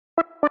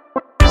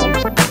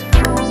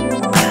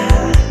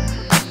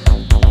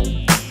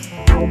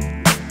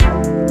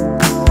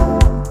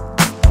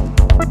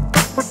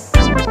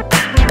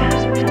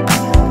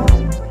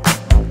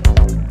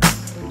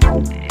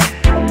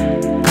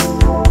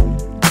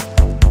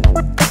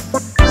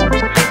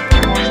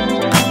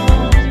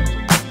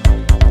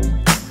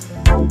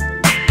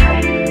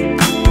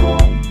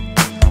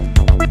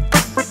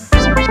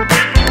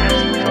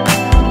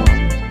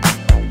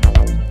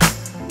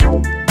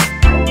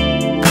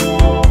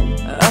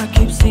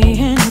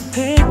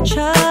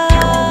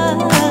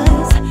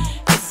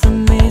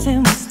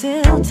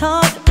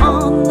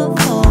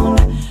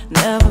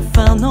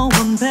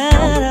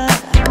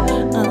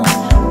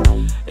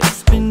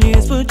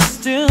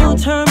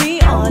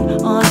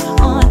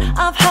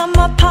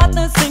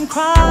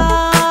crime.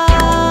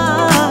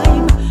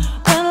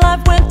 When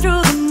life went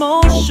through the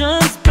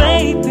motions,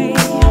 baby,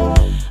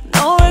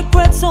 no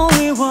regrets,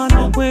 only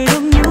one way to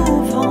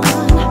move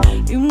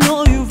on. You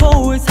know you've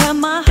always had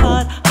my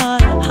heart,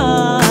 heart,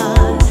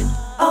 heart.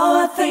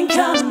 Oh, I think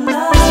I'm in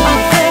love. I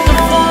think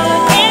I'm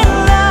falling in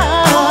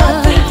love. Oh, I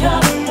think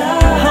I'm in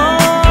love.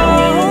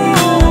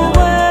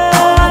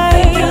 Oh, I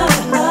think I'm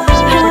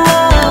in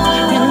love.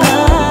 In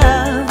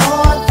love.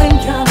 Oh, I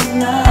think I'm in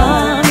love.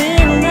 I'm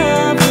in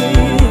love with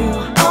you.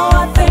 Oh,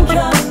 I think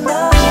I'm in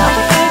love.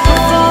 I think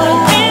I'm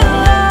falling in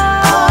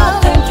love. Oh, I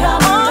think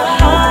I'm in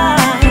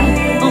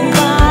love. Oh,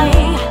 my.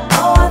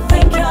 Oh, I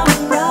think I'm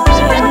in love.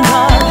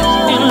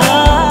 In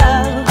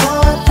love.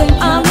 Oh, I think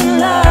I'm in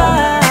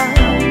love.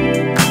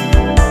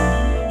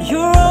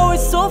 You're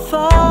always so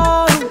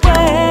far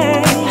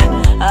away.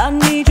 I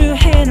need you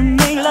here to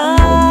make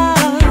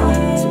love.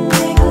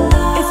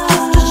 It's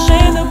just a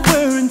shame that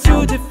we're in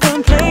two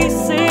different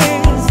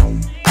places,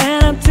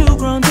 and I'm too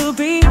grown to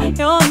be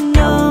your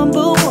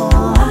number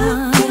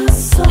one.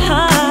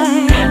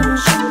 Hi.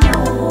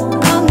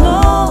 I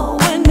know,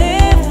 and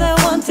if that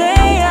one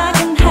day I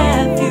can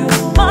have you,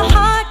 my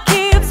heart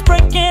keeps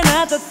breaking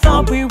at the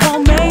thought we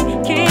won't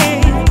make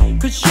it.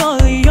 'Cause you're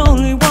the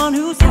only one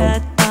who